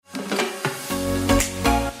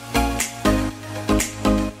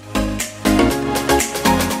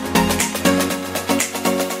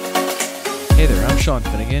Sean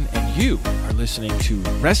Finnegan, and you are listening to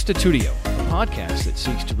Restitutio, a podcast that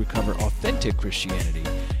seeks to recover authentic Christianity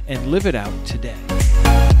and live it out today.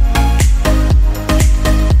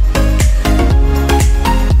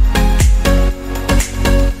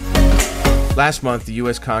 Last month, the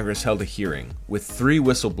U.S. Congress held a hearing with 3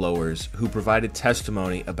 whistleblowers who provided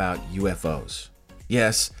testimony about UFOs.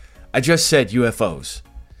 Yes, I just said UFOs.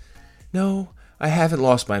 No, I haven't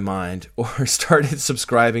lost my mind or started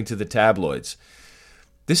subscribing to the tabloids.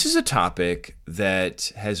 This is a topic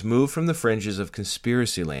that has moved from the fringes of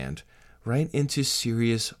conspiracy land right into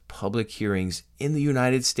serious public hearings in the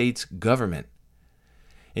United States government.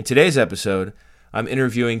 In today's episode, I'm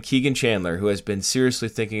interviewing Kegan Chandler, who has been seriously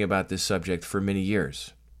thinking about this subject for many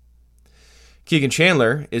years. Kegan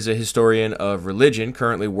Chandler is a historian of religion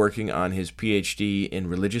currently working on his PhD in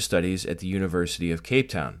religious studies at the University of Cape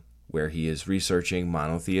Town, where he is researching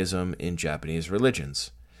monotheism in Japanese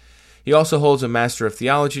religions. He also holds a Master of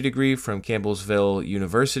Theology degree from Campbellsville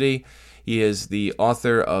University. He is the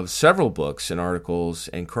author of several books and articles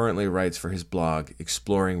and currently writes for his blog,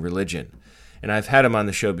 Exploring Religion. And I've had him on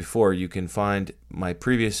the show before. You can find my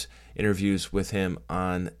previous interviews with him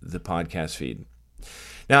on the podcast feed.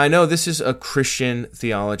 Now, I know this is a Christian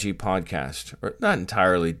theology podcast, or not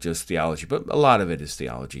entirely just theology, but a lot of it is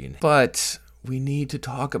theology. But we need to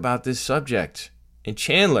talk about this subject, and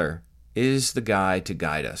Chandler is the guy to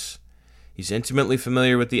guide us. He's intimately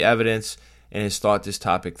familiar with the evidence and has thought this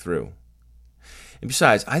topic through. And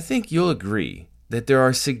besides, I think you'll agree that there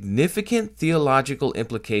are significant theological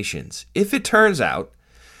implications if it turns out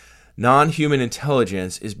non-human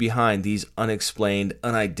intelligence is behind these unexplained,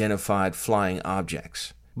 unidentified flying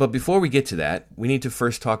objects. But before we get to that, we need to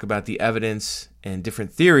first talk about the evidence and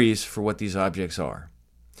different theories for what these objects are.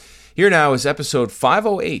 Here now is episode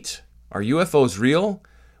 508, Are UFOs Real?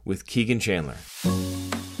 With Kegan Chandler.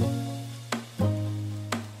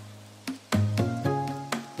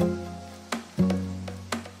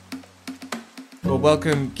 Well,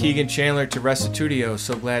 welcome Kegan Chandler to Restitutio.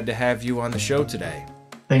 So glad to have you on the show today.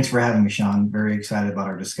 Thanks for having me, Sean. Very excited about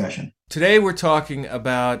our discussion. Today we're talking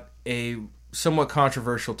about a somewhat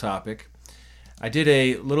controversial topic. I did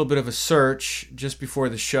a little bit of a search just before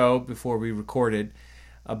the show, before we recorded,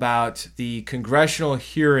 about the congressional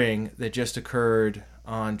hearing that just occurred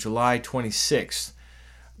on July 26th,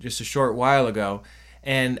 just a short while ago.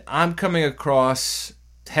 And I'm coming across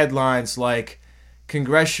headlines like,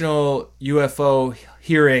 Congressional UFO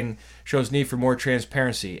hearing shows need for more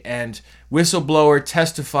transparency, and whistleblower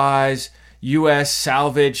testifies U.S.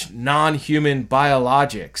 salvaged non-human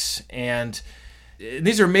biologics. And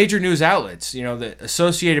these are major news outlets. You know, the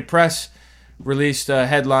Associated Press released a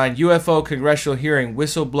headline, UFO congressional hearing,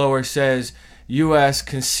 whistleblower says U.S.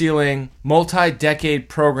 concealing multi-decade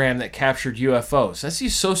program that captured UFOs. That's the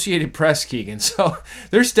Associated Press, Kegan. So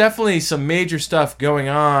there's definitely some major stuff going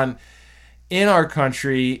on in our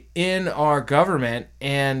country, in our government,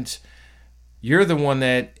 and you're the one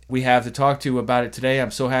that we have to talk to about it today.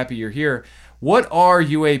 I'm so happy you're here. What are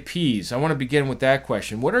UAPs? I want to begin with that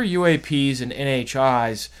question. What are UAPs and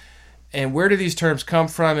NHIs, and where do these terms come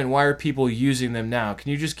from, and why are people using them now?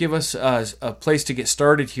 Can you just give us a place to get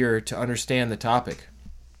started here to understand the topic?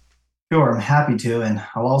 Sure, I'm happy to, and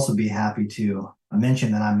I'll also be happy to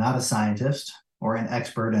mention that I'm not a scientist or an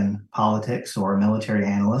expert in politics or a military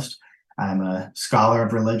analyst. I'm a scholar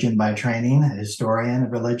of religion by training, a historian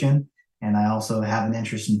of religion, and I also have an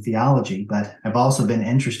interest in theology, but I've also been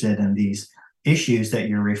interested in these issues that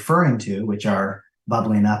you're referring to, which are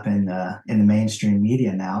bubbling up in the mainstream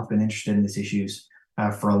media now. I've been interested in these issues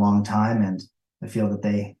for a long time, and I feel that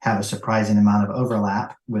they have a surprising amount of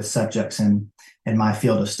overlap with subjects in my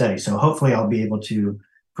field of study. So hopefully I'll be able to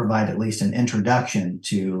provide at least an introduction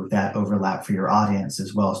to that overlap for your audience,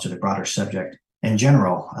 as well as to the broader subject in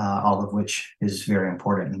general, all of which is very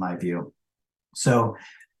important in my view. So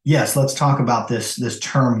yes, let's talk about this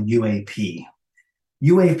term UAP.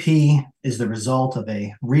 UAP is the result of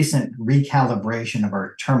a recent recalibration of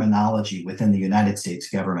our terminology within the United States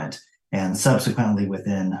government and subsequently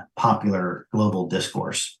within popular global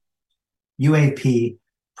discourse. UAP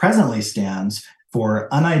presently stands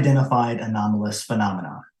for Unidentified Anomalous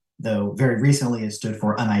Phenomena, though very recently it stood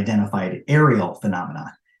for Unidentified Aerial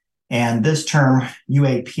Phenomena. And this term,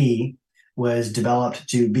 UAP, was developed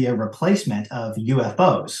to be a replacement of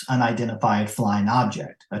UFOs, Unidentified Flying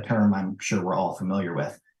Object, a term I'm sure we're all familiar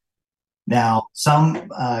with. Now, some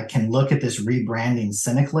can look at this rebranding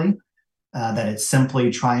cynically, that it's simply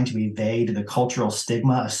trying to evade the cultural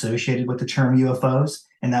stigma associated with the term UFOs,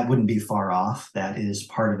 and that wouldn't be far off. That is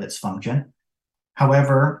part of its function.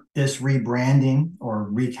 However, this rebranding or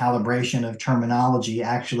recalibration of terminology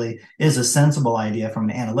actually is a sensible idea from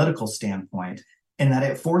an analytical standpoint, in that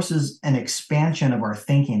it forces an expansion of our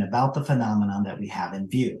thinking about the phenomenon that we have in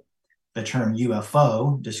view. The term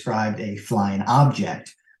UFO described a flying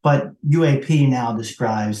object, but UAP now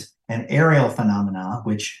describes an aerial phenomena,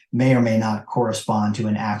 which may or may not correspond to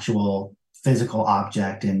an actual physical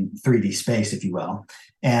object in 3D space, if you will.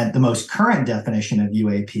 And the most current definition of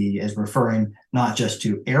UAP is referring not just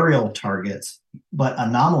to aerial targets, but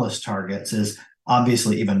anomalous targets is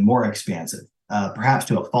obviously even more expansive, perhaps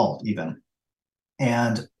to a fault even.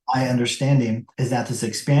 And my understanding is that this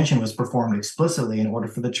expansion was performed explicitly in order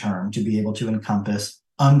for the term to be able to encompass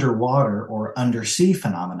underwater or undersea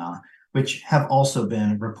phenomena, which have also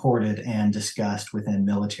been reported and discussed within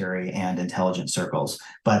military and intelligence circles.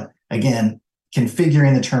 But again,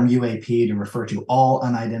 configuring the term UAP to refer to all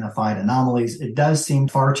unidentified anomalies, it does seem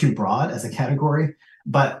far too broad as a category,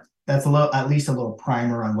 but that's at least a little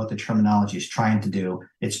primer on what the terminology is trying to do.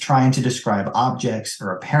 It's trying to describe objects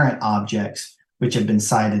or apparent objects which have been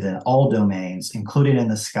sighted in all domains, including in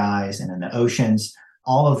the skies and in the oceans,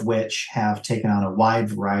 all of which have taken on a wide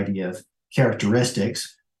variety of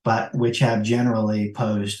characteristics, but which have generally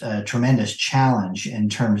posed a tremendous challenge in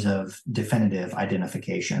terms of definitive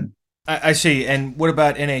identification. I see. And what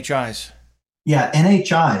about NHIs? Yeah,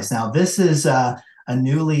 NHIs. Now, this is a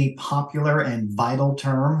newly popular and vital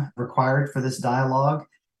term required for this dialogue.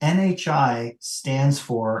 NHI stands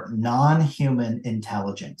for non-human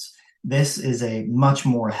intelligence. This is a much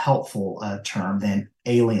more helpful term than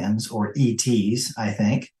aliens or ETs, I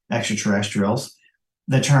think, extraterrestrials.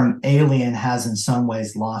 The term alien has in some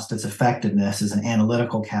ways lost its effectiveness as an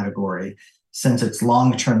analytical category, since its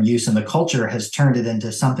long-term use in the culture has turned it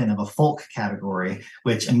into something of a folk category,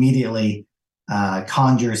 which immediately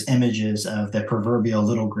conjures images of the proverbial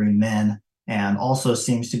little green men, and also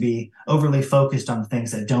seems to be overly focused on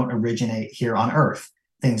things that don't originate here on Earth,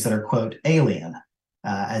 things that are, quote, alien,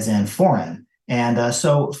 as in foreign. And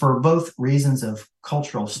so for both reasons of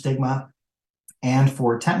cultural stigma and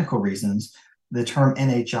for technical reasons, the term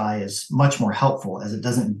NHI is much more helpful, as it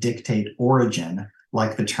doesn't dictate origin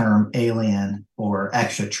like the term alien or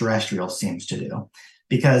extraterrestrial seems to do.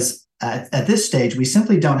 Because at this stage, we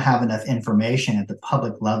simply don't have enough information at the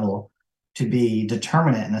public level to be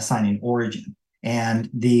determinate in assigning origin. And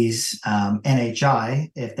these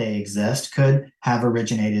NHI, if they exist, could have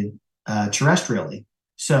originated terrestrially.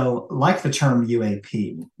 So, like the term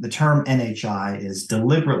UAP, the term NHI is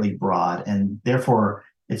deliberately broad, and therefore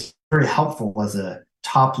it's very helpful as a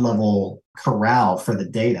top level corral for the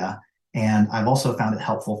data. And I've also found it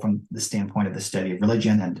helpful from the standpoint of the study of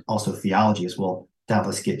religion and also theology, as we'll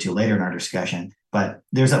doubtless get to later in our discussion. But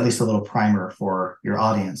there's at least a little primer for your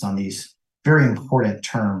audience on these very important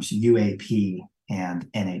terms, UAP and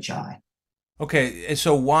NHI. Okay, and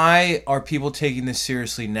so why are people taking this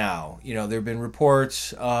seriously now? You know, there have been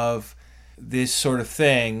reports of this sort of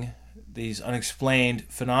thing, these unexplained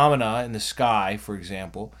phenomena in the sky, for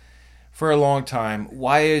example, for a long time.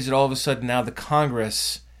 Why is it all of a sudden now the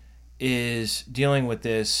Congress is dealing with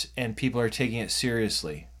this and people are taking it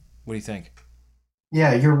seriously? What do you think?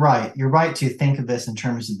 Yeah, you're right. You're right to think of this in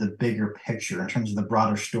terms of the bigger picture, in terms of the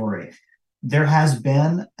broader story. There has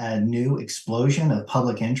been a new explosion of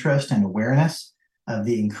public interest and awareness of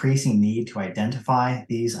the increasing need to identify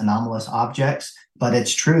these anomalous objects. But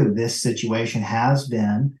it's true, this situation has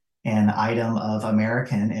been an item of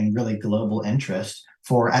American and really global interest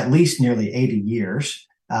for at least nearly 80 years,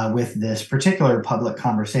 with this particular public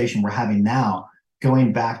conversation we're having now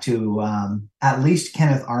going back to at least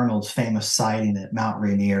Kenneth Arnold's famous sighting at Mount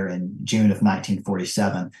Rainier in June of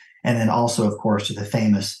 1947. And then also, of course, to the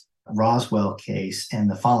famous Roswell case in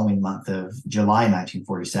the following month of July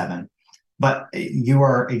 1947. But you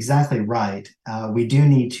are exactly right. We do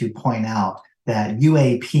need to point out that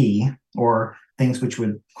UAP, or things which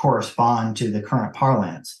would correspond to the current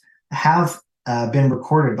parlance, have been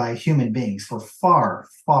recorded by human beings for far,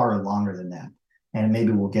 far longer than that. And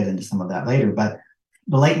maybe we'll get into some of that later. But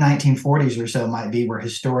the late 1940s or so might be where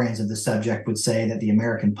historians of the subject would say that the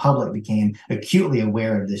American public became acutely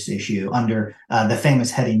aware of this issue under the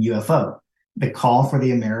famous heading UFO. The call for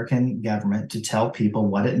the American government to tell people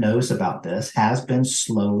what it knows about this has been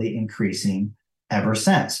slowly increasing ever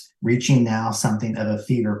since, reaching now something of a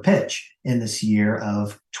fever pitch in this year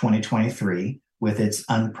of 2023 with its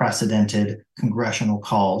unprecedented congressional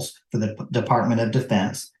calls for the Department of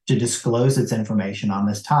Defense to disclose its information on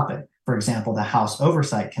this topic. For example, the House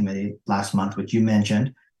Oversight Committee last month, which you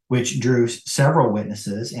mentioned, which drew several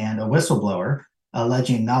witnesses and a whistleblower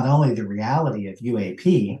alleging not only the reality of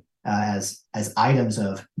UAP, as items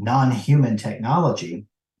of non-human technology,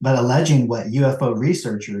 but alleging what UFO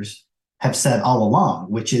researchers have said all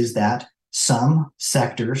along, which is that some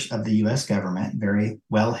sectors of the US government, very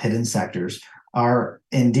well hidden sectors, are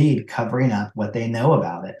indeed covering up what they know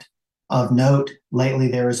about it. Of note, lately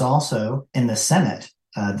there is also in the Senate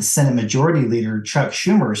Majority Leader Chuck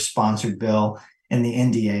Schumer's sponsored bill in the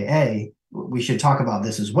NDAA. We should talk about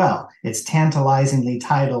this as well. It's tantalizingly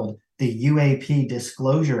titled the UAP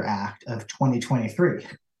Disclosure Act of 2023.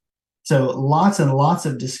 So lots and lots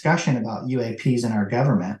of discussion about UAPs in our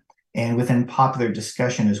government and within popular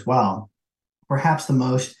discussion as well. Perhaps the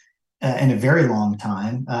most in a very long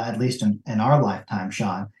time, at least in our lifetime,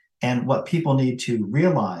 Sean. And what people need to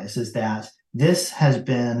realize is that this has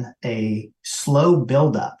been a slow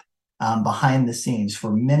buildup behind the scenes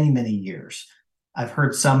for many, many years. I've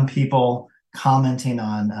heard some people commenting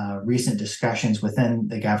on recent discussions within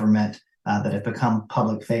the government that have become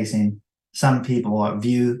public facing. Some people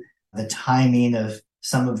view the timing of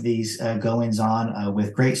some of these goings on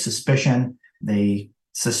with great suspicion. They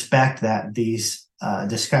suspect that these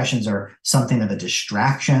discussions are something of a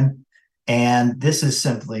distraction. And this is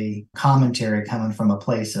simply commentary coming from a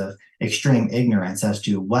place of extreme ignorance as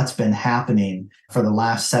to what's been happening for the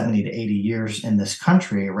last 70 to 80 years in this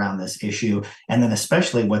country around this issue. And then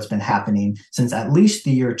especially what's been happening since at least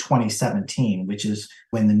the year 2017, which is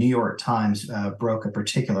when the New York Times broke a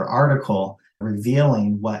particular article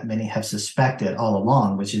revealing what many have suspected all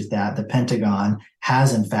along, which is that the Pentagon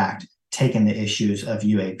has in fact taken the issues of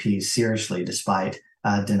UAPs seriously, despite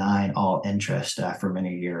denying all interest for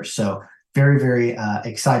many years. So very, very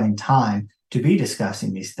exciting time to be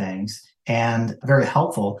discussing these things, and very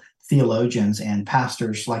helpful theologians and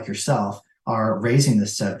pastors like yourself are raising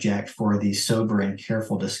this subject for the sober and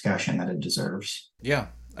careful discussion that it deserves. Yeah.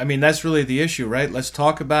 I mean, that's really the issue, right? Let's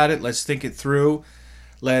talk about it. Let's think it through.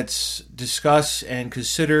 Let's discuss and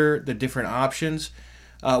consider the different options.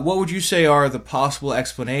 What would you say are the possible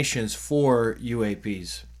explanations for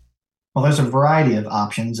UAPs? Well, there's a variety of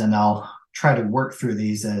options, and I'll try to work through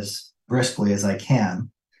these as briskly as I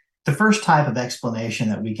can. The first type of explanation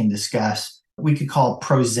that we can discuss, we could call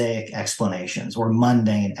prosaic explanations or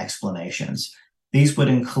mundane explanations. These would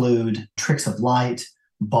include tricks of light,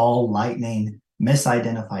 ball lightning,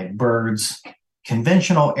 misidentified birds,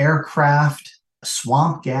 conventional aircraft,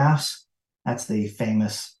 swamp gas. That's the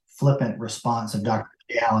famous flippant response of Dr.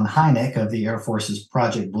 Alan Hynek of the Air Force's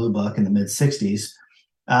Project Blue Book in the mid-60s.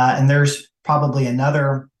 And there's probably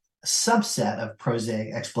another subset of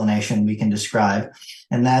prosaic explanation we can describe,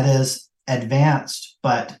 and that is advanced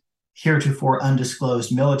but heretofore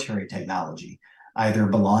undisclosed military technology, either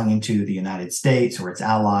belonging to the United States or its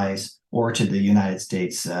allies, or to the United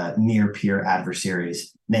States' near-peer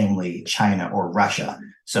adversaries, namely China or Russia.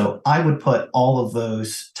 So I would put all of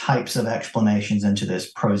those types of explanations into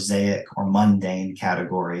this prosaic or mundane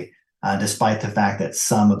category, despite the fact that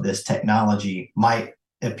some of this technology might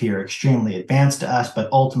appear extremely advanced to us, but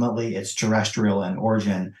ultimately it's terrestrial in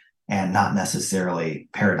origin and not necessarily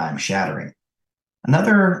paradigm shattering.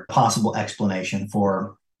 Another possible explanation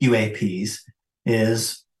for UAPs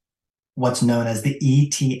is what's known as the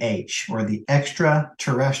ETH, or the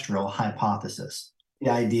extraterrestrial hypothesis.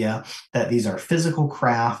 The idea that these are physical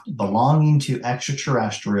craft belonging to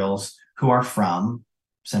extraterrestrials who are from,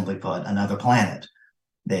 simply put, another planet.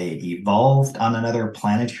 They evolved on another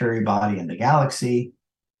planetary body in the galaxy,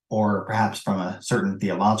 or perhaps from a certain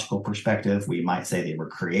theological perspective, we might say they were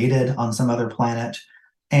created on some other planet.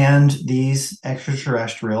 And these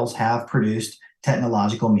extraterrestrials have produced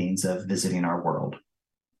technological means of visiting our world.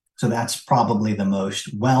 So that's probably the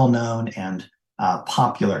most well-known and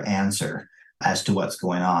popular answer as to what's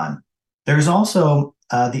going on. There's also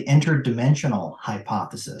the interdimensional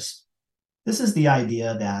hypothesis. This is the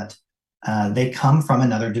idea that they come from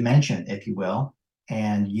another dimension, if you will.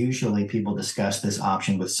 And usually people discuss this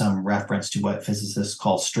option with some reference to what physicists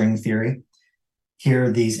call string theory. Here,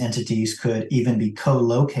 these entities could even be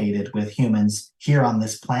co-located with humans here on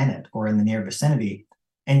this planet or in the near vicinity,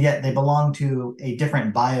 and yet they belong to a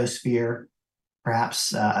different biosphere,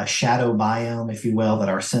 perhaps a shadow biome, if you will, that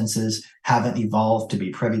our senses haven't evolved to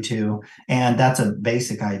be privy to. And that's a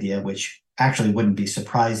basic idea, which actually wouldn't be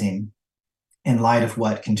surprising in light of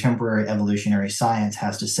what contemporary evolutionary science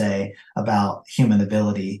has to say about human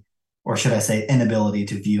ability, or should I say inability,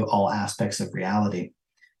 to view all aspects of reality.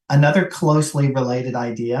 Another closely related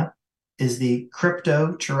idea is the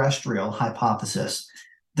crypto-terrestrial hypothesis.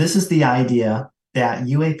 This is the idea that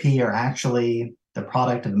UAP are actually the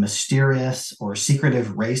product of mysterious or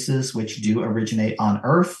secretive races which do originate on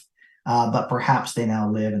Earth, but perhaps they now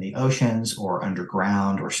live in the oceans or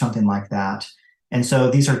underground or something like that. And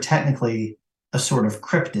so these are technically a sort of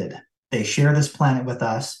cryptid. They share this planet with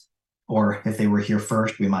us, or if they were here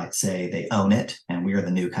first, we might say they own it and we are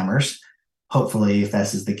the newcomers. Hopefully, if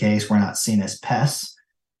this is the case, we're not seen as pests,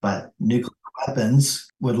 but nuclear weapons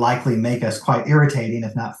would likely make us quite irritating,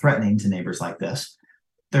 if not threatening, to neighbors like this.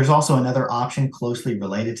 There's also another option closely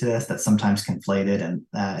related to this that's sometimes conflated,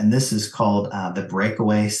 and this is called the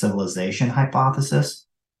breakaway civilization hypothesis.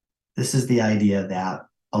 This is the idea that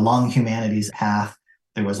along humanity's path,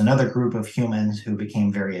 there was another group of humans who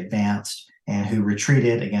became very advanced and who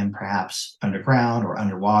retreated, again, perhaps underground or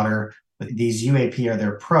underwater. But these UAP are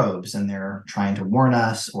their probes, and they're trying to warn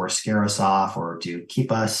us or scare us off or to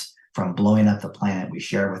keep us from blowing up the planet we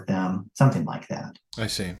share with them, something like that. I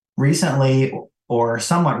see. Recently, or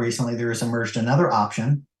somewhat recently, there has emerged another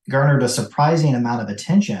option, garnered a surprising amount of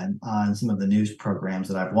attention on some of the news programs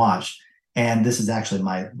that I've watched. And this is actually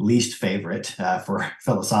my least favorite for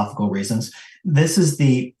philosophical reasons. This is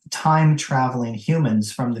the time traveling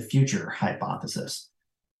humans from the future hypothesis.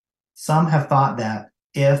 Some have thought that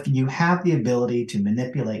if you have the ability to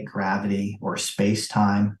manipulate gravity or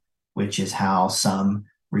space-time, which is how some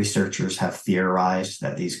researchers have theorized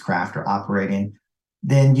that these craft are operating,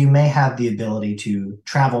 then you may have the ability to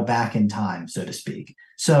travel back in time, so to speak.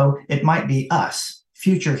 So it might be us,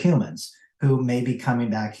 future humans, who may be coming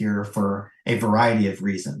back here for a variety of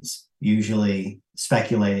reasons, usually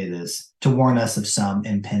speculated as to warn us of some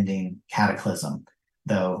impending cataclysm,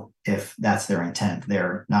 though if that's their intent,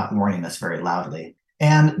 they're not warning us very loudly.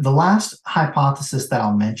 And the last hypothesis that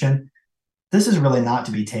I'll mention, this is really not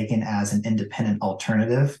to be taken as an independent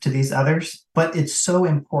alternative to these others, but it's so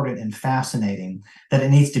important and fascinating that it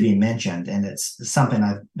needs to be mentioned, and it's something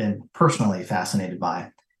I've been personally fascinated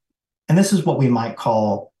by. And this is what we might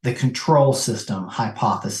call the control system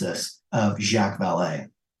hypothesis of Jacques Vallée.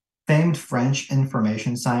 Famed French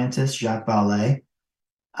information scientist Jacques Vallée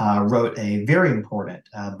wrote a very important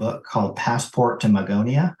book called Passport to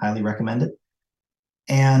Magonia, highly recommended.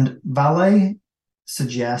 And Vallée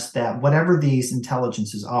suggests that whatever these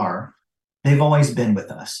intelligences are, they've always been with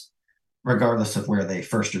us, regardless of where they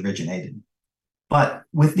first originated. But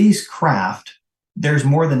with these craft, there's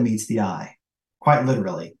more than meets the eye, quite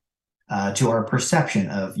literally, to our perception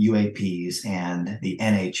of UAPs and the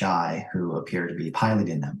NHI who appear to be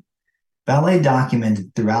piloting them. Vallée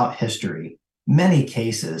documented throughout history many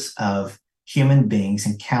cases of human beings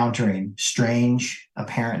encountering strange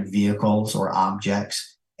apparent vehicles or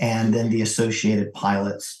objects, and then the associated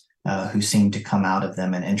pilots who seem to come out of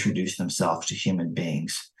them and introduce themselves to human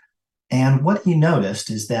beings. And what he noticed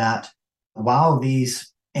is that while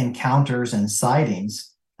these encounters and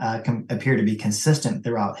sightings appear to be consistent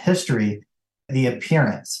throughout history, the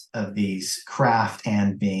appearance of these craft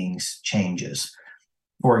and beings changes.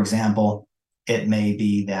 For example, it may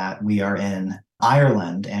be that we are in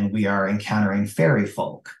Ireland and we are encountering fairy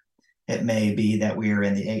folk. It may be that we are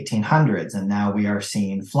in the 1800s and now we are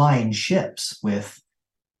seeing flying ships with,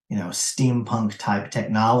 steampunk type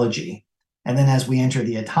technology. And then as we enter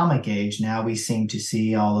the atomic age, now we seem to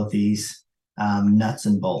see all of these nuts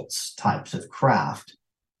and bolts types of craft.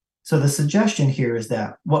 So the suggestion here is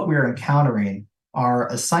that what we're encountering are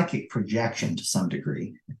a psychic projection to some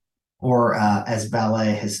degree. Or as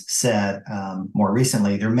Vallée has said more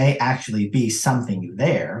recently, there may actually be something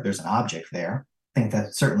there. There's an object there. I think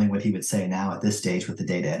that's certainly what he would say now at this stage with the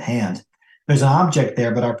data at hand. There's an object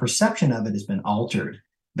there, but our perception of it has been altered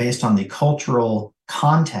based on the cultural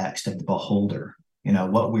context of the beholder,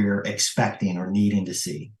 what we're expecting or needing to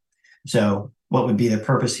see. So what would be the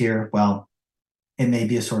purpose here? Well, it may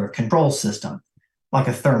be a sort of control system, like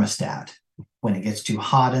a thermostat. When it gets too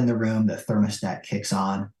hot in the room, the thermostat kicks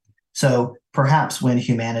on. So perhaps when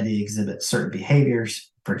humanity exhibits certain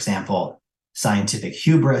behaviors, for example, scientific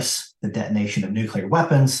hubris, the detonation of nuclear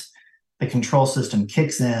weapons, the control system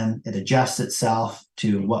kicks in, it adjusts itself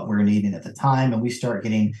to what we're needing at the time, and we start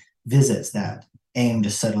getting visits that aim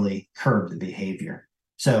to subtly curb the behavior.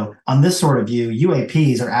 So on this sort of view,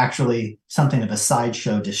 UAPs are actually something of a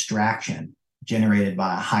sideshow distraction generated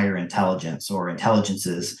by a higher intelligence or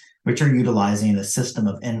intelligences, which are utilizing a system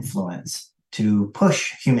of influence to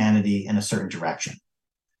push humanity in a certain direction.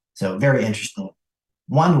 So very interesting.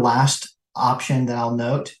 One last option that I'll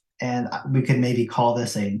note, and we could maybe call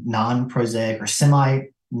this a non-prosaic or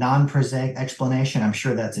semi-non-prosaic explanation. I'm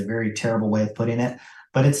sure that's a very terrible way of putting it,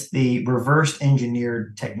 but it's the reverse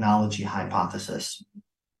engineered technology hypothesis.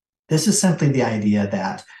 This is simply the idea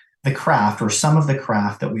that the craft or some of the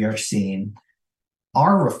craft that we are seeing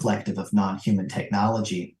are reflective of non-human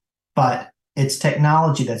technology, but it's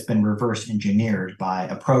technology that's been reverse engineered by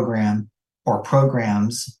a program or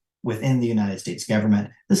programs within the United States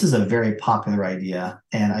government. This is a very popular idea,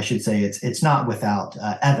 and I should say it's not without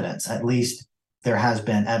evidence. At least there has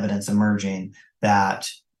been evidence emerging that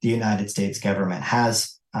the United States government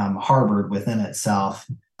has harbored within itself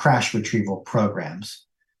crash retrieval programs.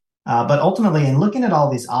 But ultimately, in looking at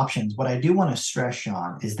all these options, what I do want to stress,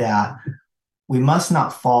 Sean, is that we must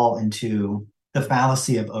not fall into the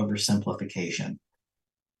fallacy of oversimplification.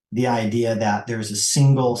 The idea that there's a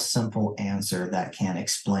single simple answer that can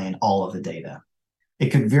explain all of the data. It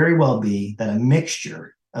could very well be that a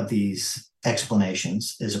mixture of these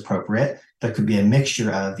explanations is appropriate. There could be a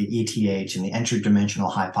mixture of the ETH and the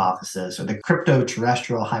interdimensional hypothesis or the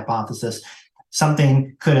crypto-terrestrial hypothesis.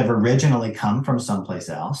 Something could have originally come from someplace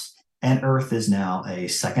else, and Earth is now a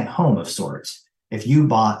second home of sorts. If you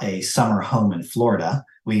bought a summer home in Florida,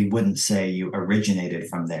 we wouldn't say you originated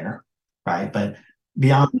from there, right? But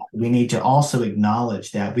beyond that, we need to also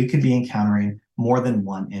acknowledge that we could be encountering more than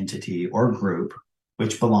one entity or group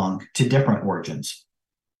which belong to different origins.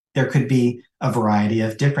 There could be a variety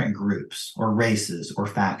of different groups or races or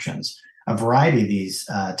factions. A variety of these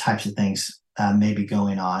types of things may be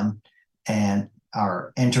going on and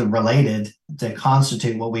are interrelated to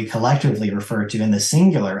constitute what we collectively refer to in the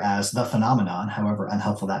singular as the phenomenon, however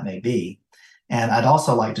unhelpful that may be. And I'd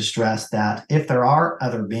also like to stress that if there are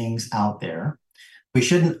other beings out there, we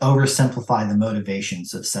shouldn't oversimplify the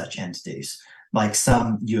motivations of such entities, like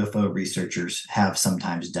some UFO researchers have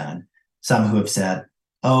sometimes done. Some who have said,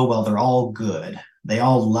 oh, well, they're all good. They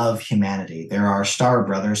all love humanity. They're our star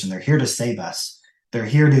brothers, and they're here to save us. They're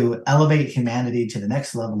here to elevate humanity to the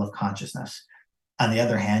next level of consciousness. On the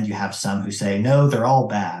other hand, you have some who say, no, they're all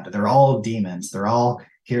bad. They're all demons. They're all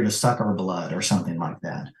here to suck our blood or something like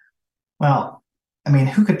that. Well, I mean,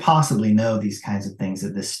 who could possibly know these kinds of things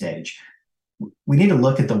at this stage? We need to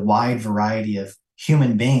look at the wide variety of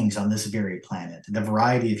human beings on this very planet, the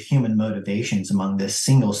variety of human motivations among this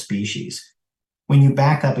single species. When you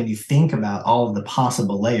back up and you think about all of the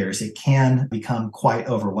possible layers, it can become quite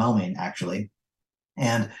overwhelming, actually.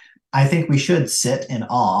 And I think we should sit in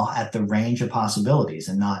awe at the range of possibilities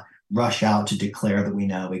and not rush out to declare that we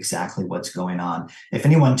know exactly what's going on. If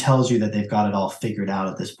anyone tells you that they've got it all figured out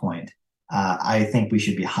at this point, I think we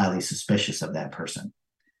should be highly suspicious of that person.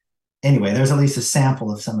 Anyway, there's at least a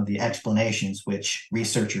sample of some of the explanations which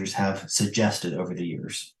researchers have suggested over the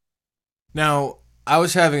years. Now, I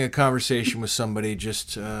was having a conversation with somebody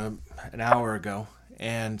just an hour ago,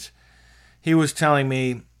 and he was telling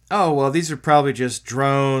me, oh, well, these are probably just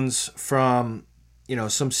drones from,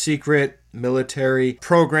 some secret military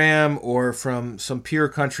program or from some pure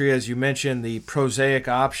country, as you mentioned, the prosaic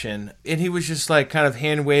option. And he was just like kind of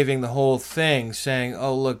hand-waving the whole thing, saying,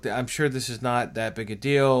 oh, look, I'm sure this is not that big a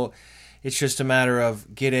deal. It's just a matter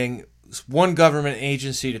of getting one government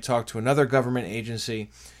agency to talk to another government agency.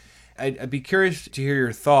 I'd be curious to hear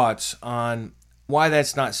your thoughts on why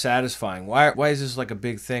that's not satisfying. Why is this like a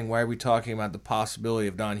big thing? Why are we talking about the possibility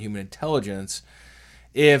of non-human intelligence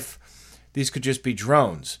if these could just be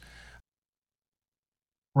drones?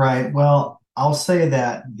 Right. Well, I'll say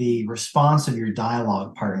that the response of your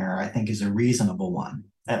dialogue partner, I think, is a reasonable one,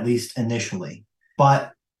 at least initially.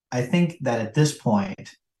 But I think that at this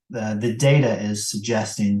point, the data is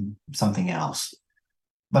suggesting something else.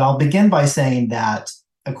 But I'll begin by saying that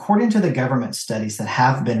according to the government studies that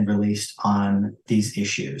have been released on these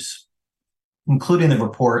issues, including the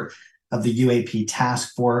report of the UAP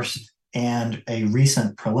task force and a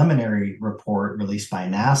recent preliminary report released by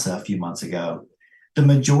NASA a few months ago, the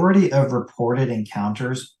majority of reported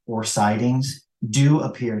encounters or sightings do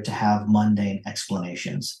appear to have mundane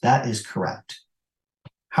explanations. That is correct.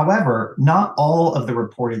 However, not all of the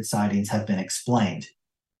reported sightings have been explained.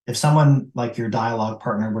 If someone like your dialogue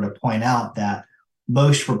partner were to point out that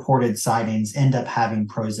most reported sightings end up having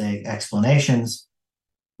prosaic explanations,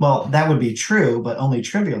 well, that would be true, but only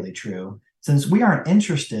trivially true, since we aren't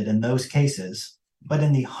interested in those cases, but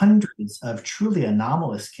in the hundreds of truly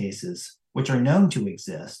anomalous cases which are known to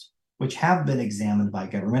exist, which have been examined by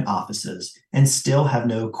government offices and still have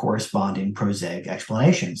no corresponding prosaic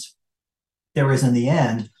explanations. There is, in the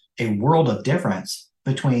end, a world of difference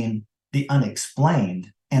between the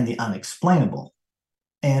unexplained and the unexplainable.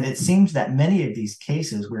 And it seems that many of these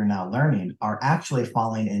cases we're now learning are actually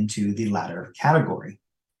falling into the latter category.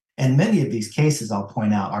 And many of these cases, I'll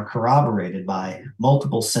point out, are corroborated by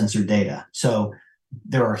multiple sensor data. So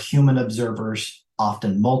there are human observers,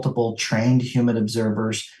 often multiple trained human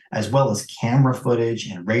observers, as well as camera footage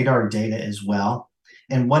and radar data as well.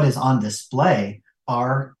 And what is on display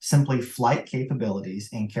are simply flight capabilities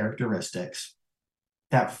and characteristics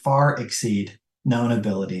that far exceed known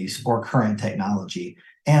abilities or current technology,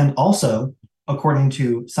 and also according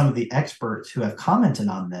to some of the experts who have commented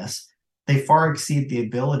on this, they far exceed the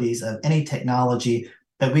abilities of any technology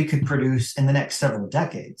that we could produce in the next several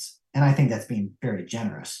decades. And I think that's being very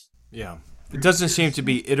generous. Yeah. It doesn't seem to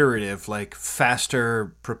be iterative, like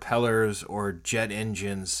faster propellers or jet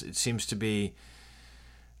engines. It seems to be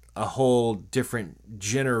a whole different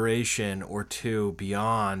generation or two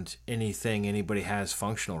beyond anything anybody has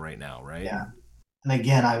functional right now, right? Yeah. And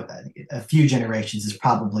again, a few generations is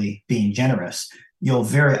probably being generous. You'll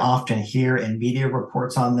very often hear in media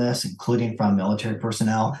reports on this, including from military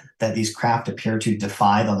personnel, that these craft appear to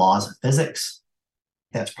defy the laws of physics.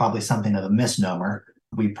 That's probably something of a misnomer.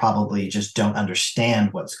 We probably just don't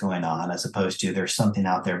understand what's going on, as opposed to there's something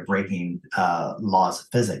out there breaking laws of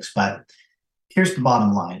physics. But here's the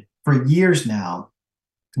bottom line. For years now,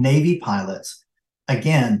 Navy pilots,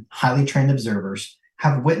 again, highly trained observers,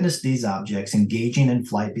 have witnessed these objects engaging in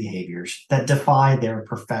flight behaviors that defy their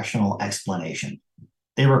professional explanation.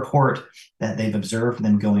 They report that they've observed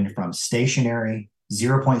them going from stationary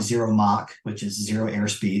 0.0 Mach, which is zero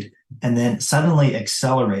airspeed, and then suddenly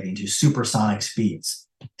accelerating to supersonic speeds,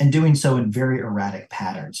 and doing so in very erratic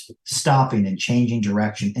patterns, stopping and changing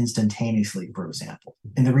direction instantaneously, for example.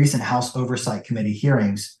 In the recent House Oversight Committee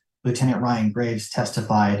hearings, Lieutenant Ryan Graves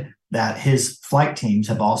testified that his flight teams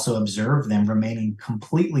have also observed them remaining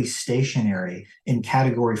completely stationary in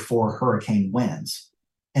Category 4 hurricane winds.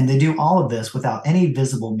 And they do all of this without any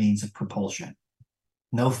visible means of propulsion.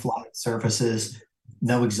 No flight surfaces,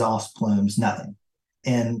 no exhaust plumes, nothing.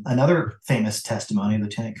 In another famous testimony,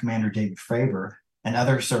 Lieutenant Commander David Fravor and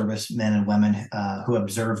other servicemen and women who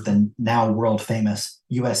observed the now world-famous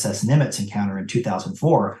USS Nimitz encounter in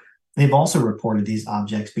 2004, they've also reported these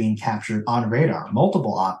objects being captured on radar,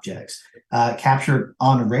 multiple objects captured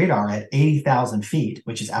on radar at 80,000 feet,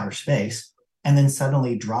 which is outer space, and then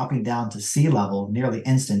suddenly dropping down to sea level nearly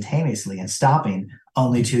instantaneously and stopping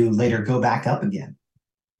only to later go back up again.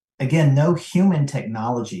 Again, no human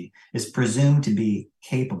technology is presumed to be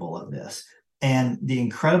capable of this. And the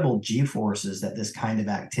incredible G-forces that this kind of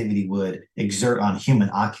activity would exert on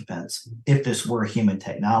human occupants, if this were human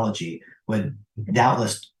technology, would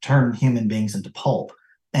doubtless turn human beings into pulp.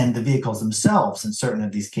 And the vehicles themselves, in certain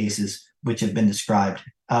of these cases, which have been described,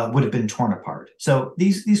 would have been torn apart. So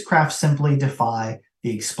these crafts simply defy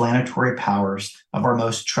the explanatory powers of our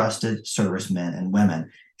most trusted servicemen and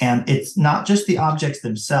women. And it's not just the objects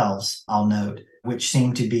themselves, I'll note, which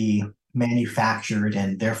seem to be manufactured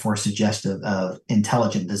and therefore suggestive of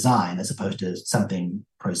intelligent design as opposed to something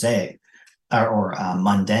prosaic or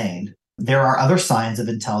mundane. There are other signs of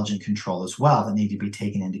intelligent control as well that need to be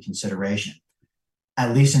taken into consideration.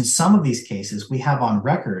 At least in some of these cases, we have on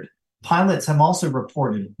record, pilots have also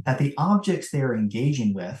reported that the objects they are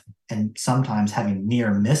engaging with, and sometimes having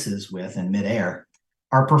near misses with in midair,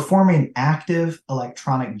 are performing active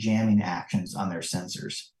electronic jamming actions on their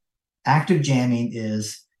sensors. Active jamming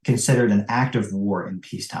is considered an act of war in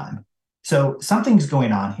peacetime. So something's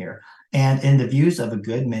going on here. And in the views of a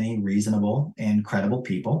good many reasonable and credible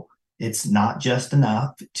people, it's not just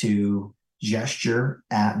enough to gesture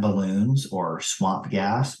at balloons or swamp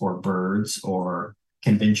gas or birds or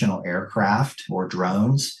conventional aircraft or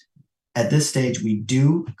drones. At this stage, we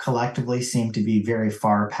do collectively seem to be very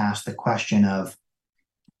far past the question of,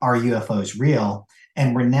 are UFOs real?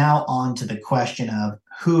 And we're now on to the question of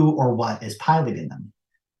who or what is piloting them.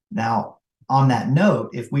 Now, on that note,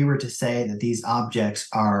 if we were to say that these objects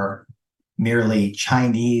are merely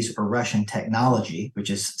Chinese or Russian technology, which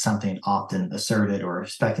is something often asserted or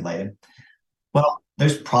speculated, well,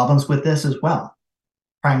 there's problems with this as well.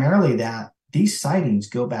 Primarily that these sightings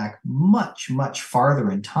go back much, much farther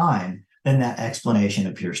in time than that explanation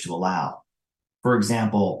appears to allow. For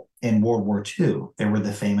example, in World War II, there were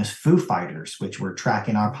the famous Foo Fighters, which were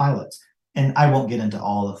tracking our pilots. And I won't get into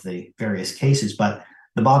all of the various cases, but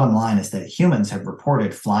the bottom line is that humans have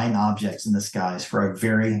reported flying objects in the skies for a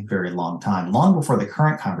very, very long time, long before the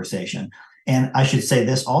current conversation. And I should say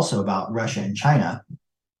this also about Russia and China,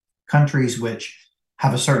 countries which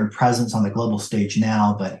have a certain presence on the global stage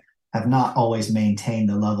now, but have not always maintained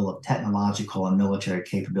the level of technological and military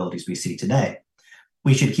capabilities we see today.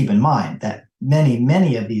 We should keep in mind that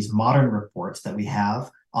many of these modern reports that we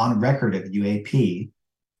have on record of UAP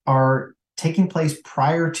are taking place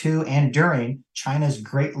prior to and during China's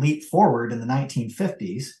great leap forward in the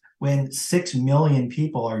 1950s, when 6 million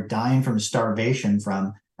people are dying from starvation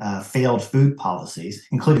from failed food policies,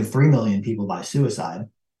 including 3 million people by suicide.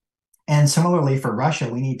 And similarly for Russia,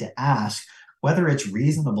 we need to ask whether it's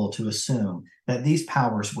reasonable to assume that these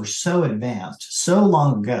powers were so advanced so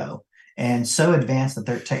long ago, and so advanced that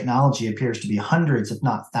their technology appears to be hundreds, if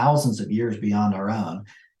not thousands of years beyond our own,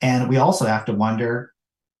 And we also have to wonder,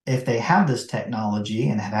 if they have this technology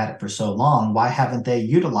and have had it for so long, why haven't they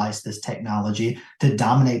utilized this technology to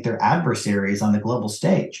dominate their adversaries on the global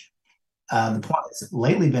stage? The point has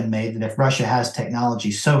lately been made that if Russia has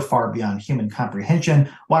technology so far beyond human comprehension,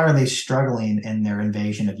 why are they struggling in their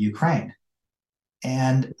invasion of Ukraine?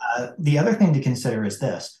 And the other thing to consider is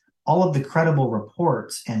this: all of the credible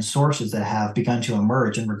reports and sources that have begun to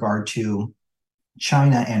emerge in regard to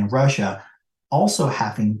China and Russia also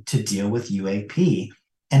having to deal with UAP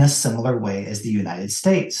in a similar way as the United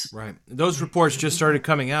States. Right. Those reports just started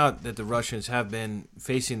coming out that the Russians have been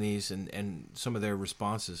facing these and some of their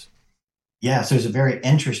responses. Yes, there's a very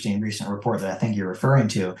interesting recent report that I think you're referring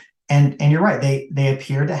to. And you're right, they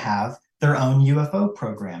appear to have their own UFO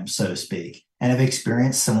programs, so to speak, and have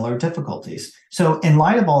experienced similar difficulties. So in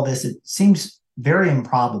light of all this, it seems very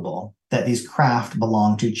improbable that these craft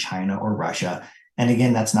belong to China or Russia. And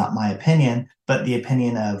again, that's not my opinion, but the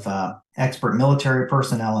opinion of expert military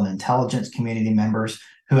personnel and intelligence community members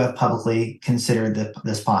who have publicly considered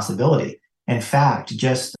this possibility. In fact,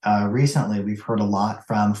 just recently, we've heard a lot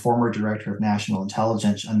from former Director of National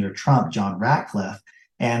Intelligence under Trump, John Ratcliffe,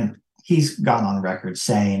 and he's gone on record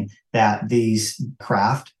saying that these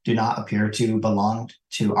craft do not appear to belong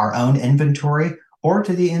to our own inventory or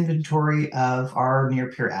to the inventory of our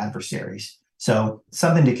near-peer adversaries. So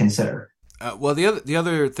something to consider. Well, the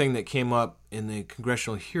other thing that came up in the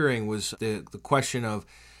congressional hearing was the question of,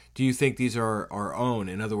 do you think these are our own?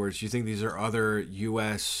 In other words, do you think these are other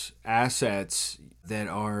U.S. assets that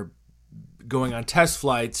are going on test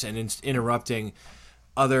flights and interrupting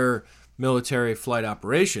other military flight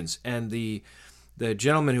operations? And the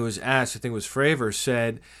gentleman who was asked, I think it was Fravor,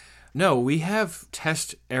 said, no, we have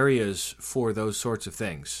test areas for those sorts of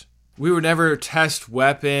things. We would never test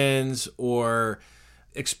weapons or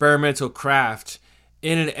experimental craft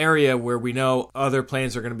in an area where we know other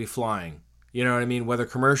planes are going to be flying. You know what I mean? Whether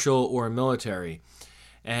commercial or military.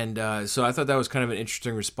 And so I thought that was kind of an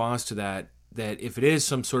interesting response to that if it is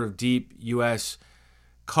some sort of deep U.S.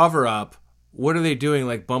 cover-up, what are they doing,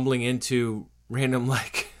 like bumbling into random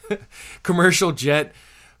like commercial jet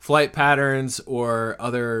flight patterns or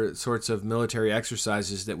other sorts of military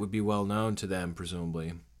exercises that would be well known to them,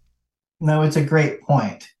 presumably? No, it's a great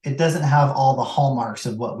point. It doesn't have all the hallmarks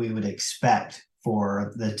of what we would expect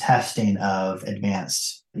for the testing of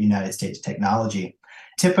advanced United States technology.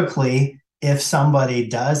 Typically, if somebody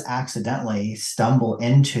does accidentally stumble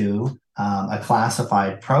into a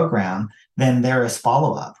classified program, then there is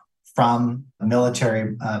follow-up from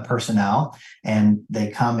military personnel, and they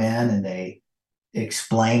come in and they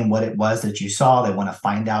explain what it was that you saw. They want to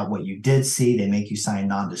find out what you did see. They make you sign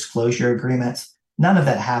non-disclosure agreements. None of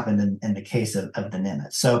that happened in the case of the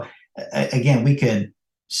Nimitz. So again, we could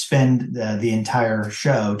spend the entire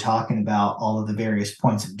show talking about all of the various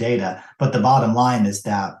points of data, but the bottom line is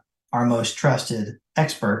that our most trusted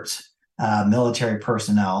experts, military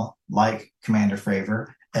personnel like Commander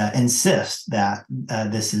Fravor, insist that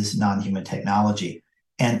this is non-human technology.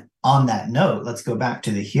 And on that note, let's go back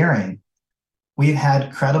to the hearing. We've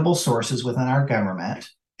had credible sources within our government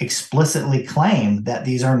explicitly claim that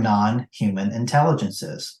these are non-human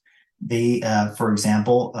intelligences. For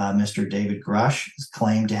example, Mr. David Grush has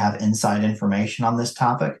claimed to have inside information on this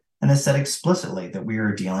topic and has said explicitly that we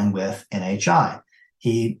are dealing with NHI.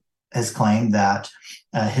 He has claimed that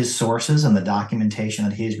his sources and the documentation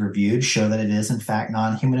that he's reviewed show that it is in fact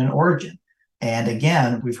non-human in origin. And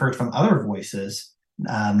again, we've heard from other voices,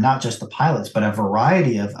 not just the pilots, but a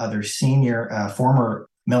variety of other senior former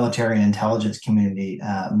military and intelligence community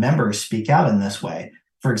members speak out in this way.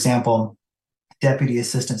 For example, Deputy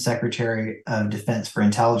Assistant Secretary of Defense for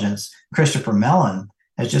Intelligence, Christopher Mellon,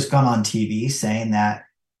 has just gone on TV saying that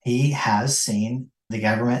he has seen the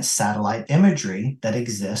government satellite imagery that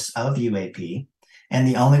exists of UAP. And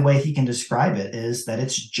the only way he can describe it is that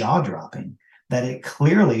it's jaw-dropping, that it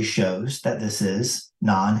clearly shows that this is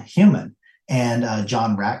non-human. And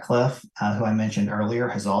John Ratcliffe, who I mentioned earlier,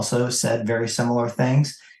 has also said very similar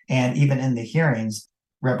things. And even in the hearings,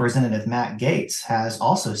 Representative Matt Gaetz has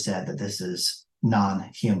also said that this is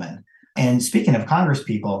non-human. And speaking of Congress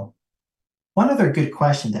people, one other good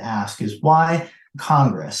question to ask is why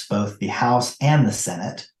Congress, both the House and the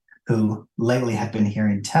Senate, who lately have been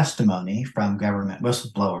hearing testimony from government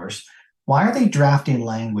whistleblowers, why are they drafting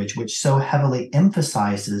language which so heavily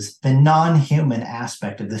emphasizes the non-human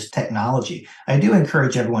aspect of this technology? I do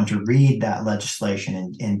encourage everyone to read that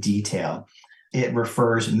legislation in detail. It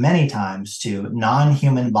refers many times to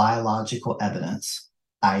non-human biological evidence,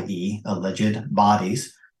 i.e., alleged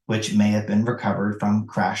bodies, which may have been recovered from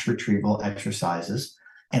crash retrieval exercises.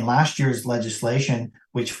 And last year's legislation,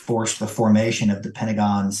 which forced the formation of the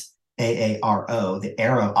Pentagon's AARO, the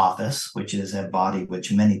Aero Office, which is a body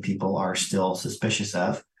which many people are still suspicious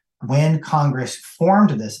of, when Congress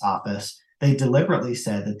formed this office, they deliberately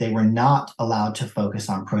said that they were not allowed to focus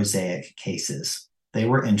on prosaic cases. They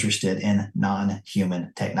were interested in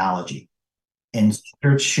non-human technology. In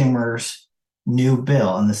Senator Schumer's new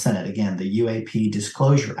bill in the Senate, again, the UAP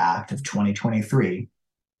Disclosure Act of 2023,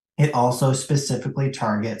 it also specifically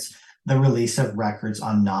targets the release of records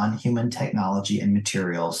on non-human technology and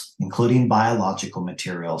materials, including biological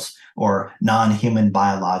materials or non-human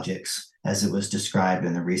biologics, as it was described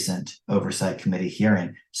in the recent Oversight Committee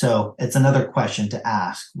hearing. So it's another question to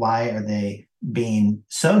ask. Why are they being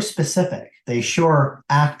so specific? They sure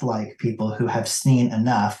act like people who have seen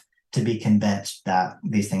enough to be convinced that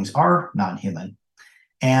these things are non-human.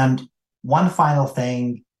 And one final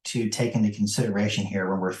thing to take into consideration here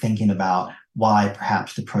when we're thinking about why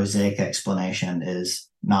perhaps the prosaic explanation is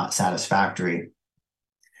not satisfactory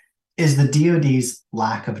is the DoD's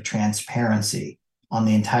lack of transparency on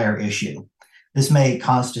the entire issue. This may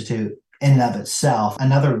constitute, in and of itself,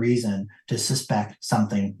 another reason to suspect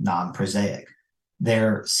something non-prosaic.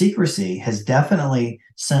 Their secrecy has definitely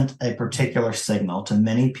sent a particular signal to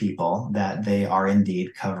many people that they are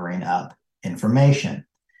indeed covering up information.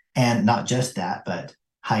 And not just that, but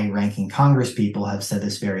high-ranking Congress people have said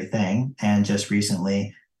this very thing. And just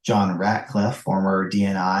recently, John Ratcliffe, former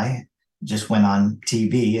DNI, just went on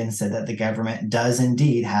TV and said that the government does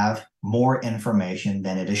indeed have more information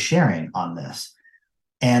than it is sharing on this.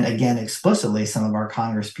 And again, explicitly, some of our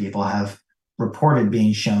Congress people have reported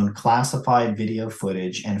being shown classified video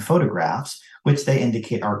footage and photographs, which they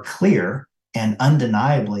indicate are clear and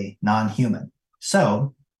undeniably non-human.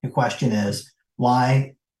 So the question is,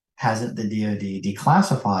 why hasn't the DoD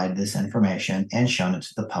declassified this information and shown it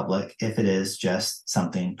to the public if it is just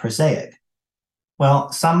something prosaic?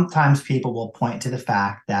 Well, sometimes people will point to the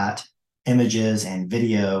fact that images and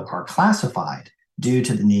video are classified due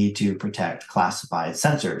to the need to protect classified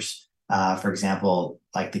sensors. For example,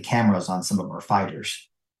 like the cameras on some of our fighters.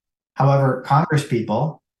 However, Congress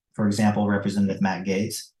people, for example, Representative Matt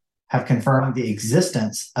Gaetz, have confirmed the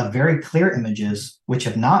existence of very clear images which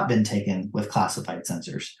have not been taken with classified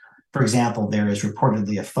sensors. For example, there is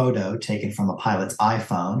reportedly a photo taken from a pilot's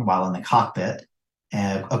iPhone while in the cockpit.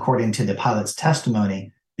 And according to the pilot's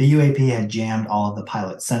testimony, the UAP had jammed all of the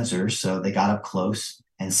pilot's sensors, so they got up close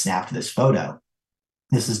and snapped this photo.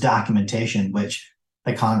 This is documentation which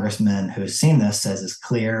the congressman who has seen this says is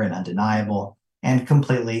clear and undeniable and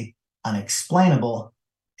completely unexplainable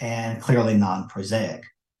and clearly non-prosaic.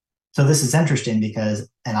 So this is interesting because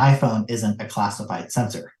an iPhone isn't a classified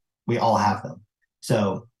sensor. We all have them.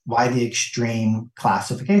 So why the extreme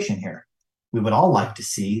classification here? We would all like to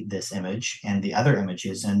see this image and the other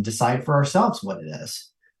images and decide for ourselves what it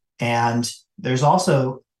is. And there's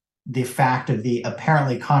also the fact of the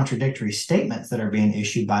apparently contradictory statements that are being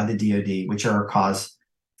issued by the DoD, which are a cause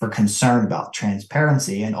for concern about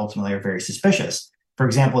transparency and ultimately are very suspicious. For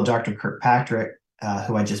example, Dr. Kirkpatrick,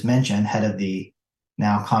 who I just mentioned, head of the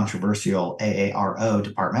now controversial AARO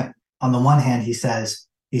department, on the one hand, he says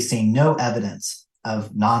he's seen no evidence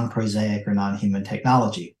of non-prosaic or non-human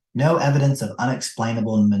technology, no evidence of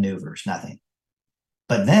unexplainable maneuvers, nothing.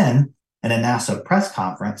 But then, at a NASA press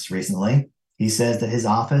conference recently, he says that his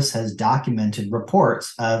office has documented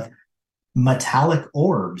reports of metallic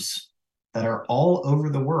orbs that are all over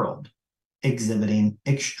the world exhibiting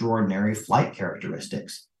extraordinary flight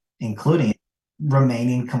characteristics, including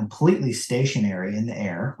remaining completely stationary in the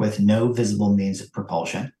air with no visible means of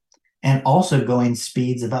propulsion, and also going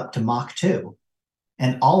speeds of up to Mach 2.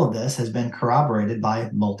 And all of this has been corroborated by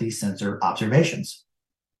multi-sensor observations.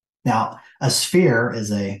 Now, a sphere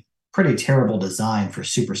is a pretty terrible design for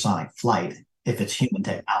supersonic flight if it's human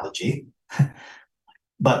technology,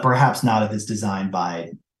 but perhaps not if it's designed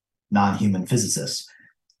by non-human physicists.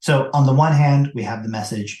 So on the one hand, we have the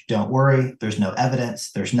message, don't worry, there's no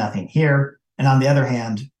evidence, there's nothing here. And on the other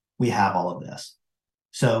hand, we have all of this.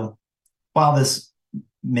 So while this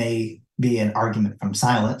may be an argument from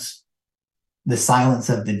silence, the silence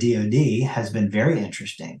of the DoD has been very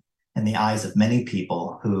interesting in the eyes of many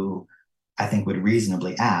people who I think would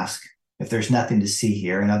reasonably ask if there's nothing to see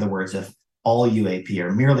here. In other words, if all UAP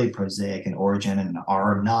are merely prosaic in origin and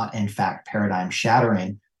are not, in fact, paradigm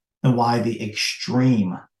shattering, then why the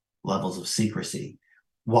extreme levels of secrecy?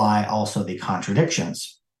 Why also the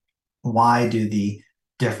contradictions? Why do the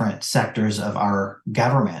different sectors of our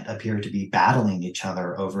government appear to be battling each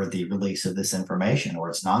other over the release of this information or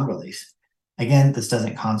its non-release? Again, this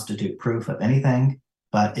doesn't constitute proof of anything.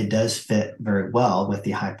 but it does fit very well with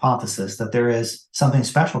the hypothesis that there is something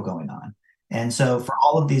special going on. And so, for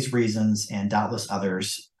all of these reasons, and doubtless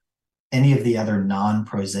others, any of the other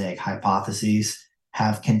non-prosaic hypotheses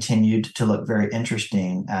have continued to look very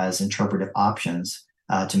interesting as interpretive options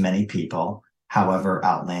to many people, however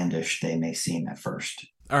outlandish they may seem at first.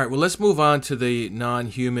 All right, well, let's move on to the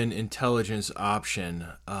non-human intelligence option.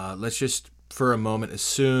 Let's just, for a moment,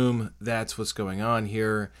 assume that's what's going on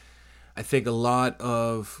here. I think a lot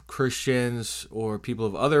of Christians or people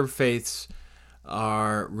of other faiths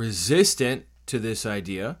are resistant to this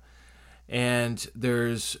idea, and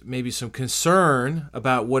there's maybe some concern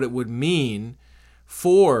about what it would mean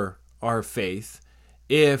for our faith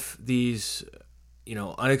if these,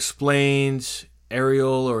 unexplained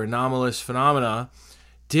aerial or anomalous phenomena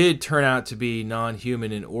did turn out to be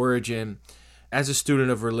non-human in origin. As a student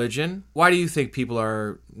of religion, why do you think people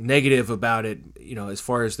are negative about it, as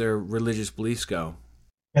far as their religious beliefs go?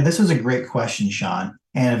 Yeah, this was a great question, Sean,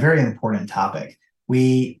 and a very important topic.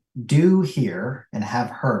 We do hear and have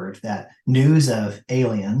heard that news of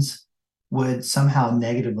aliens would somehow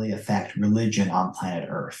negatively affect religion on planet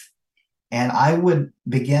Earth. And I would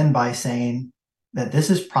begin by saying that this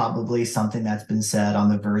is probably something that's been said on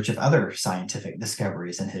the verge of other scientific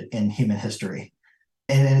discoveries in human history.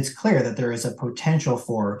 And it's clear that there is a potential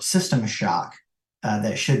for system shock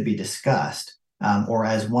that should be discussed. Or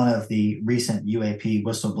as one of the recent UAP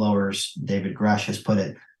whistleblowers, David Grush, has put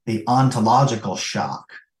it, the ontological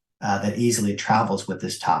shock that easily travels with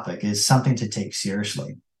this topic is something to take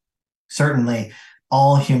seriously. Certainly,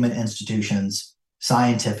 all human institutions,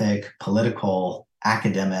 scientific, political,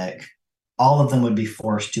 academic, all of them would be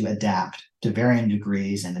forced to adapt to varying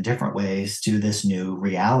degrees and in different ways to this new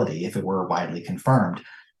reality if it were widely confirmed.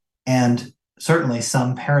 And certainly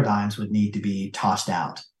some paradigms would need to be tossed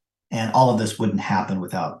out. And all of this wouldn't happen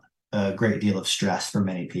without a great deal of stress for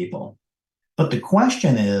many people. But the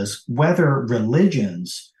question is whether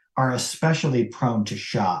religions are especially prone to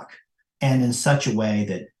shock and in such a way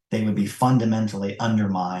that they would be fundamentally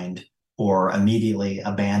undermined or immediately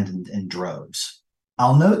abandoned in droves.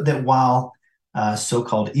 I'll note that while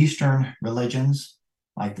so-called Eastern religions,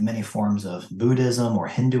 like the many forms of Buddhism or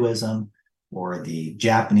Hinduism, or the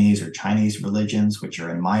Japanese or Chinese religions, which are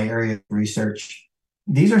in my area of research,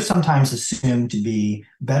 these are sometimes assumed to be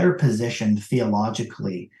better positioned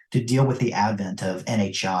theologically to deal with the advent of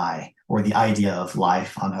NHI, or the idea of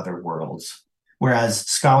life on other worlds. Whereas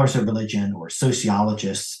scholars of religion or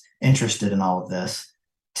sociologists interested in all of this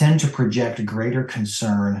tend to project greater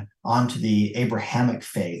concern onto the Abrahamic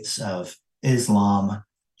faiths of Islam,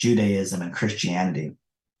 Judaism, and Christianity.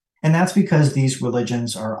 And that's because these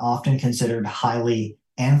religions are often considered highly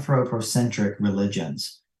anthropocentric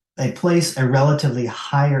religions. They place a relatively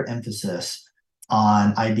higher emphasis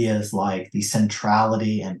on ideas like the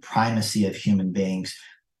centrality and primacy of human beings.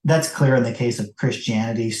 That's clear in the case of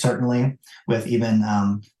Christianity, certainly, with even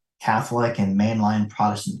Catholic and mainline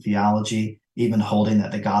Protestant theology, even holding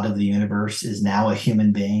that the God of the universe is now a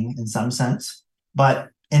human being in some sense. But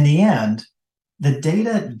in the end, the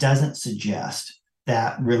data doesn't suggest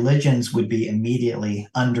that religions would be immediately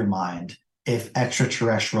undermined if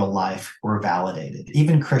extraterrestrial life were validated,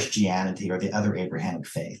 even Christianity or the other Abrahamic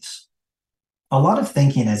faiths. A lot of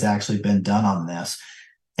thinking has actually been done on this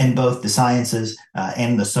in both the sciences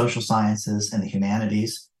and the social sciences and the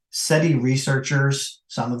humanities. SETI researchers,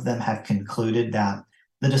 some of them have concluded that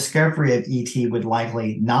the discovery of ET would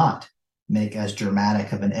likely not make as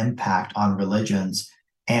dramatic of an impact on religions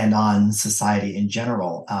and on society in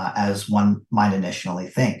general as one might initially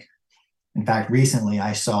think. In fact, recently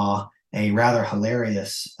I saw a rather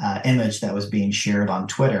hilarious image that was being shared on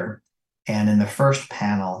Twitter. And in the first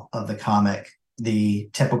panel of the comic, the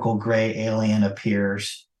typical gray alien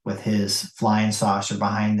appears with his flying saucer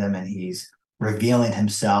behind him, and he's revealing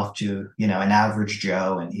himself to, an average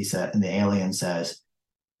Joe. And and the alien says,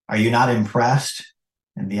 "Are you not impressed?"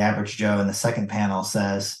 And the average Joe in the second panel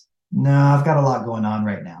says, "No, I've got a lot going on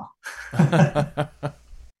right now."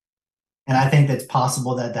 And I think it's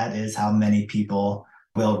possible that that is how many people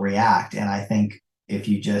will react. And I think if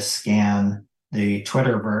you just scan the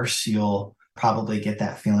Twitterverse, you'll probably get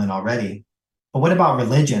that feeling already. But what about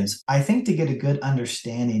religions? I think to get a good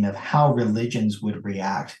understanding of how religions would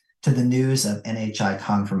react to the news of NHI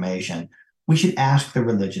confirmation, we should ask the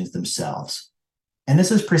religions themselves. And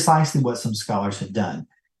this is precisely what some scholars have done.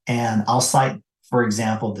 And I'll cite, for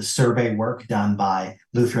example, the survey work done by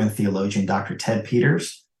Lutheran theologian Dr. Ted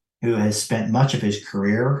Peters, who has spent much of his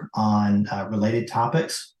career on related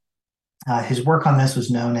topics. His work on this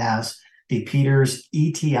was known as the Peters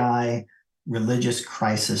ETI Religious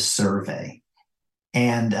Crisis Survey.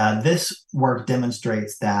 And this work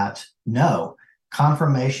demonstrates that no,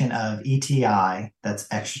 confirmation of ETI, that's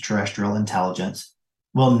extraterrestrial intelligence,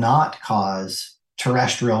 will not cause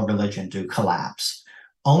terrestrial religion to collapse.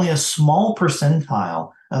 Only a small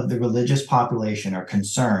percentile of the religious population are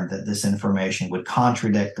concerned that this information would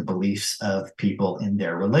contradict the beliefs of people in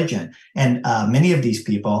their religion. And many of these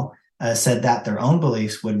people said that their own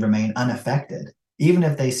beliefs would remain unaffected, even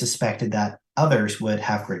if they suspected that others would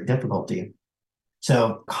have great difficulty.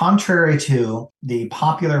 So, contrary to the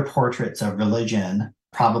popular portraits of religion,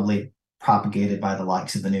 probably propagated by the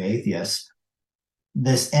likes of the New Atheists,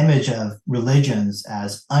 this image of religions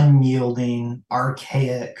as unyielding,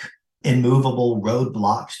 archaic, immovable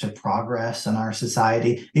roadblocks to progress in our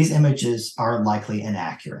society, these images are likely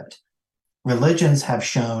inaccurate. Religions have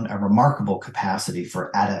shown a remarkable capacity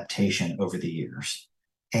for adaptation over the years.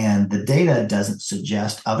 And the data doesn't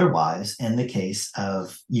suggest otherwise in the case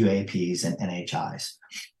of UAPs and NHIs.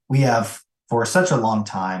 We have, for such a long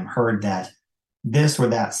time, heard that this or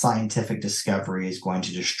that scientific discovery is going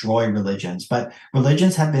to destroy religions, but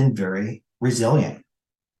religions have been very resilient.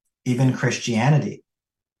 Even Christianity,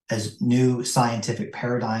 as new scientific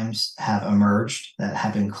paradigms have emerged that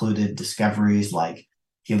have included discoveries like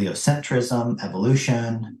heliocentrism,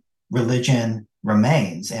 evolution, religion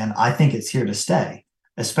remains. And I think it's here to stay,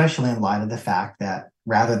 especially in light of the fact that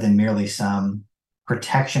rather than merely some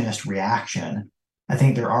protectionist reaction, I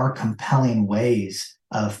think there are compelling ways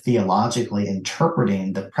of theologically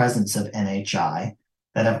interpreting the presence of NHI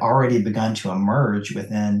that have already begun to emerge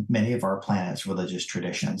within many of our planet's religious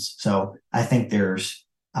traditions. So I think there's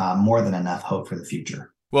more than enough hope for the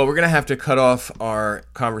future. Well, we're going to have to cut off our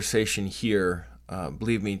conversation here.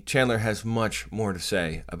 Believe me, Chandler has much more to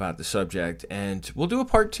say about the subject, and we'll do a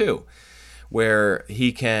part 2 where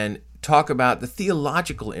he can talk about the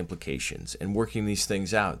theological implications and working these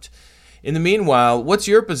things out. In the meanwhile, what's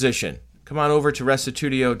your position? Come on over to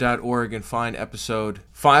restitutio.org and find episode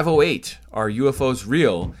 508, Are UFOs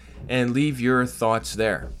Real? And leave your thoughts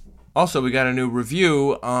there. Also, we got a new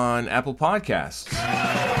review on Apple Podcasts.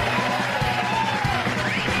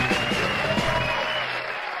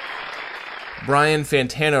 Brian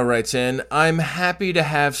Fantano writes in, I'm happy to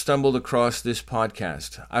have stumbled across this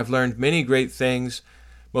podcast. I've learned many great things.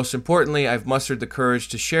 Most importantly, I've mustered the courage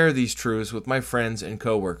to share these truths with my friends and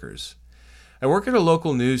coworkers. I work at a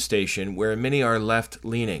local news station where many are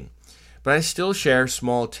left-leaning, but I still share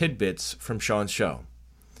small tidbits from Sean's show.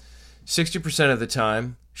 60% of the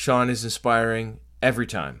time, Sean is inspiring every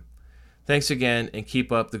time. Thanks again, and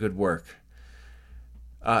keep up the good work.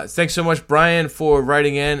 Thanks so much, Brian, for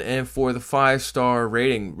writing in and for the 5-star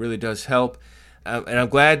rating. Really does help. And I'm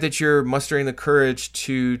glad that you're mustering the courage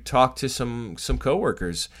to talk to some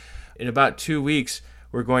coworkers. In about 2 weeks,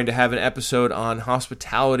 we're going to have an episode on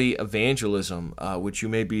hospitality evangelism, which you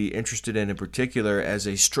may be interested in particular as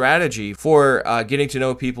a strategy for getting to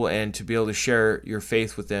know people and to be able to share your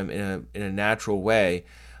faith with them in a natural way.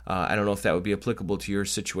 I don't know if that would be applicable to your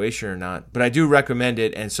situation or not, but I do recommend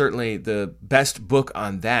it, and certainly the best book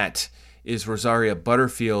on that is Rosaria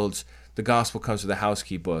Butterfield's The Gospel Comes with a House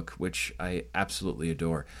Key book, which I absolutely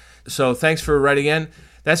adore. So thanks for writing in.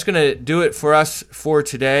 That's going to do it for us for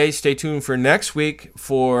today. Stay tuned for next week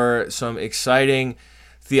for some exciting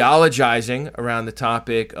theologizing around the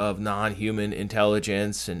topic of non-human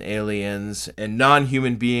intelligence and aliens and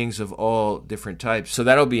non-human beings of all different types. So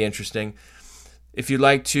that'll be interesting. If you'd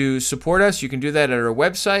like to support us, you can do that at our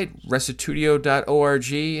website,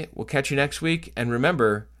 restitutio.org. We'll catch you next week. And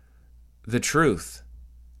remember, the truth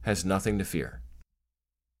has nothing to fear.